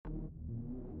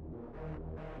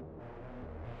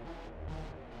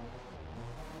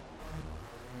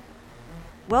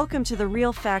Welcome to the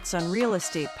Real Facts on Real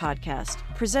Estate podcast,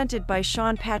 presented by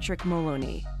Sean Patrick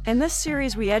Maloney. In this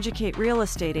series, we educate real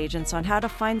estate agents on how to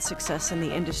find success in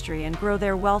the industry and grow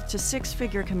their wealth to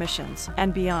six-figure commissions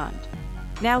and beyond.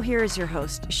 Now here is your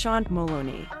host, Sean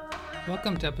Maloney.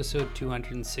 Welcome to episode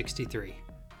 263,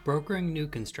 Brokering New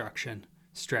Construction,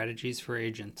 Strategies for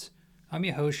Agents. I'm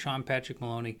your host, Sean Patrick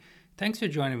Maloney. Thanks for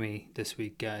joining me this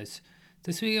week, guys.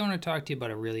 This week I want to talk to you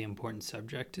about a really important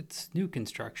subject. It's new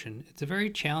construction. It's a very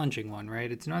challenging one,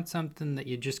 right? It's not something that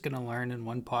you're just going to learn in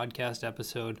one podcast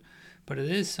episode, but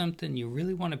it is something you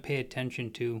really want to pay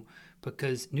attention to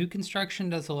because new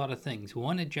construction does a lot of things.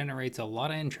 One, it generates a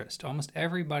lot of interest. Almost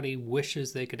everybody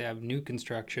wishes they could have new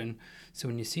construction. So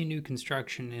when you see new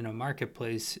construction in a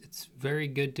marketplace, it's very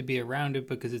good to be around it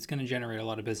because it's going to generate a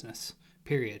lot of business.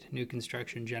 Period. New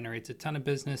construction generates a ton of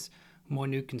business. More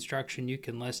new construction you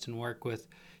can list and work with,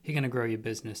 you're going to grow your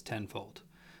business tenfold.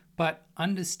 But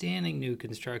understanding new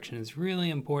construction is really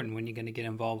important when you're going to get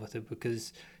involved with it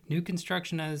because new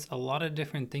construction has a lot of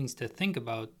different things to think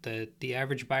about that the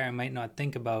average buyer might not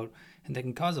think about, and that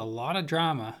can cause a lot of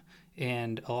drama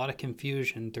and a lot of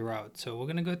confusion throughout. So we're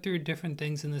going to go through different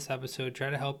things in this episode, try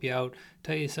to help you out,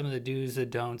 tell you some of the do's, the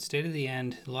don'ts, stay to the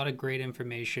end, a lot of great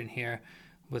information here.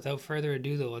 Without further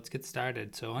ado, though, let's get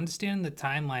started. So understanding the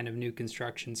timeline of new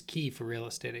construction is key for real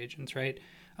estate agents, right?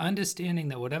 Understanding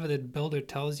that whatever the builder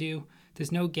tells you,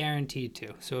 there's no guarantee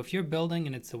to. So if you're building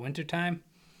and it's the wintertime,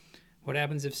 what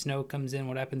happens if snow comes in?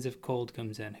 What happens if cold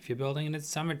comes in? If you're building and it's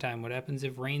summertime, what happens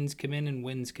if rains come in and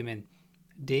winds come in?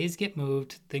 Days get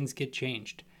moved, things get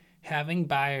changed. Having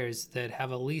buyers that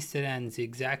have a lease that ends the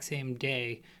exact same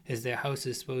day as their house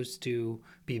is supposed to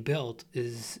be built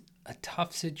is a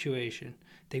tough situation.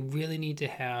 They really need to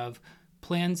have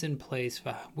plans in place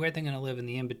for where they're going to live in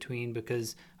the in-between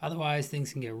because otherwise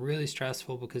things can get really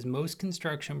stressful because most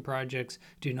construction projects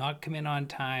do not come in on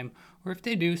time, or if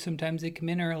they do, sometimes they come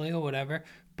in early or whatever,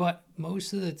 but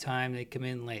most of the time they come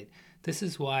in late. This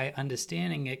is why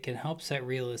understanding it can help set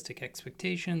realistic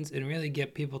expectations and really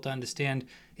get people to understand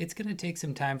it's going to take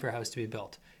some time for a house to be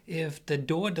built. If the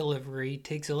door delivery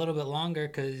takes a little bit longer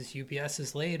because UPS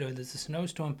is late or there's a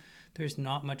snowstorm, there's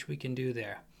not much we can do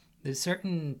there. There's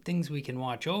certain things we can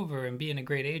watch over, and being a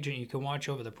great agent, you can watch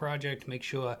over the project, make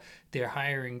sure they're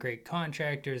hiring great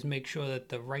contractors, make sure that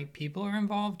the right people are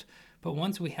involved. But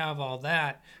once we have all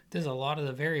that, there's a lot of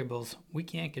the variables we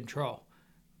can't control.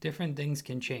 Different things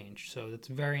can change, so that's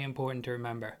very important to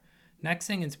remember. Next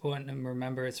thing it's important to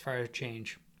remember as far as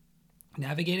change.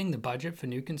 Navigating the budget for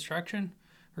new construction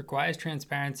requires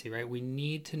transparency, right? We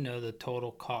need to know the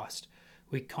total cost.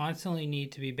 We constantly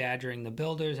need to be badgering the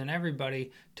builders and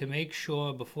everybody to make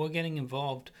sure before getting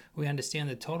involved, we understand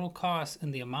the total costs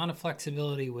and the amount of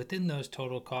flexibility within those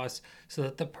total costs so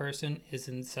that the person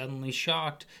isn't suddenly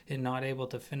shocked and not able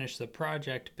to finish the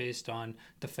project based on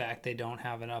the fact they don't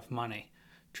have enough money.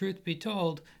 Truth be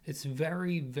told, it's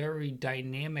very, very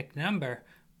dynamic number,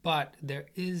 but there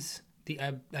is the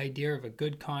idea of a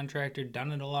good contractor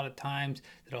done it a lot of times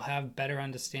that'll have better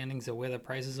understandings of where the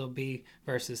prices will be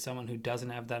versus someone who doesn't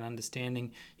have that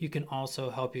understanding. You can also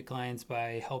help your clients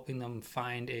by helping them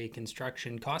find a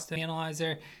construction cost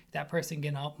analyzer. That person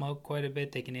can help them out quite a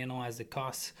bit. They can analyze the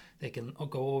costs. They can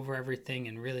go over everything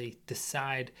and really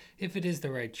decide if it is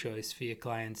the right choice for your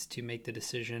clients to make the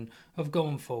decision of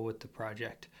going forward with the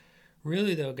project.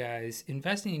 Really though, guys,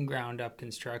 investing in ground up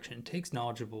construction takes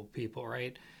knowledgeable people,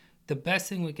 right? The best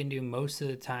thing we can do most of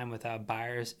the time with our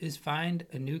buyers is find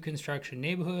a new construction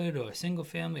neighborhood or a single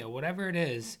family or whatever it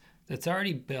is that's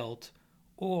already built,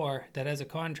 or that as a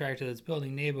contractor that's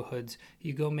building neighborhoods,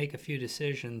 you go make a few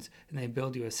decisions and they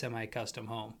build you a semi-custom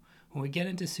home. When we get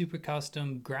into super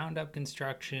custom, ground up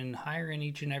construction, hiring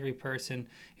each and every person,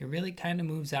 it really kind of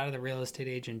moves out of the real estate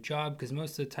agent job because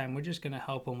most of the time we're just going to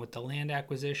help them with the land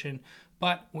acquisition,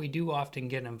 but we do often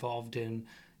get involved in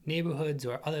neighborhoods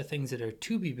or other things that are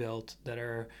to be built that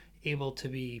are able to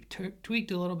be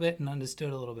tweaked a little bit and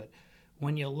understood a little bit.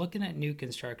 When you're looking at new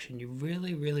construction, you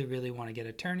really, really, really want to get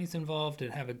attorneys involved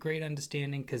and have a great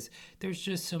understanding because there's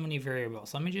just so many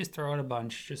variables. Let me just throw out a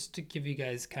bunch just to give you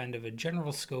guys kind of a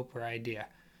general scope or idea.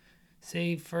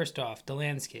 Say, first off, the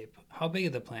landscape. How big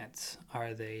are the plants?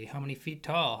 Are they how many feet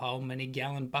tall? How many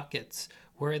gallon buckets?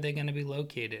 Where are they going to be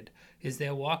located? Is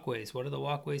there walkways? What are the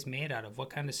walkways made out of?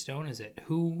 What kind of stone is it?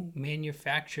 Who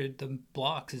manufactured the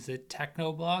blocks? Is it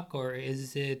Techno Block or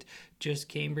is it just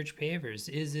Cambridge pavers?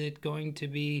 Is it going to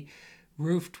be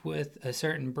roofed with a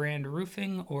certain brand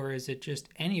roofing, or is it just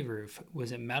any roof?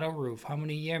 Was it metal roof? How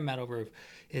many year metal roof?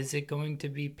 Is it going to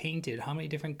be painted? How many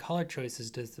different color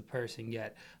choices does the person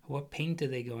get? What paint are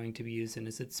they going to be using?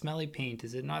 Is it smelly paint?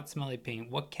 Is it not smelly paint?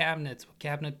 What cabinet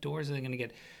doors are they going to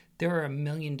get? There are a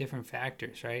million different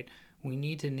factors, right? We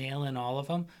need to nail in all of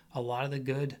them. A lot of the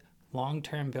good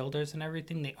long-term builders and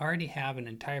everything, they already have an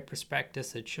entire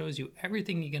prospectus that shows you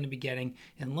everything you're going to be getting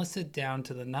and lists it down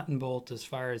to the nut and bolt, as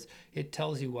far as it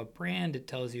tells you what brand, it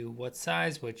tells you what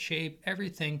size, what shape,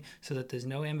 everything, so that there's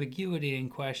no ambiguity in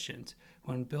questions.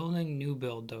 When building new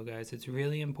build though, guys, it's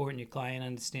really important your client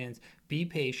understands. Be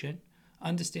patient,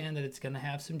 understand that it's going to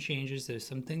have some changes, there's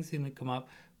some things going to come up,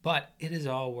 but it is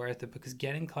all worth it, because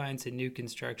getting clients in new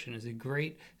construction is a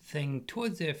great thing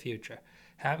towards their future.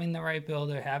 Having the right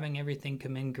builder, having everything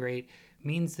come in great,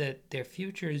 means that their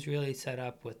future is really set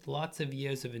up with lots of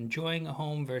years of enjoying a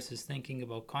home versus thinking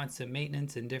about constant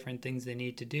maintenance and different things they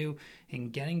need to do,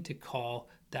 and getting to call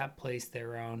that place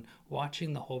their own.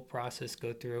 Watching the whole process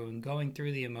go through and going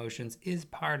through the emotions is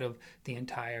part of the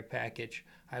entire package.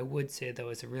 I would say, though,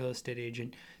 as a real estate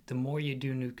agent, the more you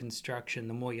do new construction,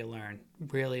 the more you learn,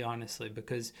 really honestly,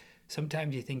 because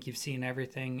sometimes you think you've seen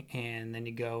everything and then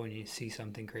you go and you see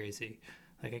something crazy.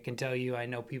 Like, I can tell you, I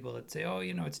know people that say, oh,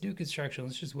 it's new construction,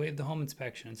 let's just waive the home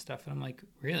inspection and stuff. And I'm like,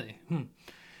 really?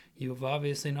 You've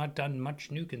obviously not done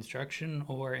much new construction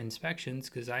or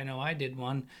inspections, because I know I did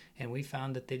one, and we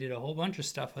found that they did a whole bunch of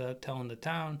stuff without telling the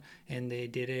town, and they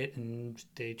did it, and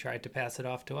they tried to pass it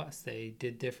off to us. They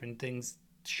did different things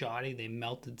shoddy. They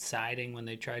melted siding when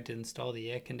they tried to install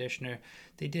the air conditioner.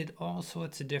 They did all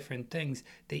sorts of different things.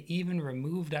 They even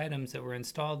removed items that were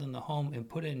installed in the home and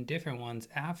put in different ones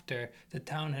after the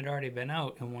town had already been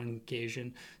out on one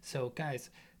occasion. So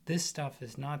guys, this stuff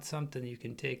is not something you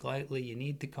can take lightly. You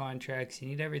need the contracts, you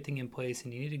need everything in place,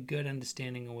 and you need a good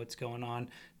understanding of what's going on.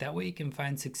 That way you can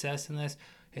find success in this,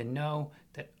 and know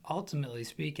that ultimately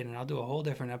speaking, and I'll do a whole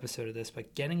different episode of this,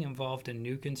 but getting involved in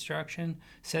new construction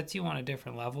sets you on a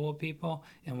different level with people.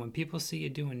 And when people see you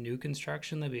doing new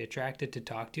construction, they'll be attracted to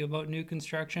talk to you about new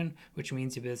construction, which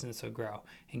means your business will grow.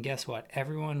 And guess what?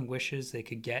 Everyone wishes they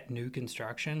could get new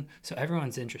construction, so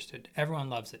everyone's interested. Everyone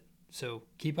loves it. So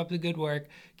keep up the good work,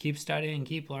 keep studying,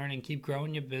 keep learning, keep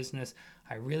growing your business.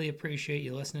 I really appreciate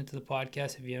you listening to the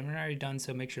podcast. If you haven't already done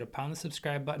so, make sure to pound the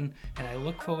subscribe button, and I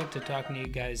look forward to talking to you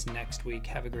guys next week.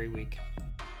 Have a great week.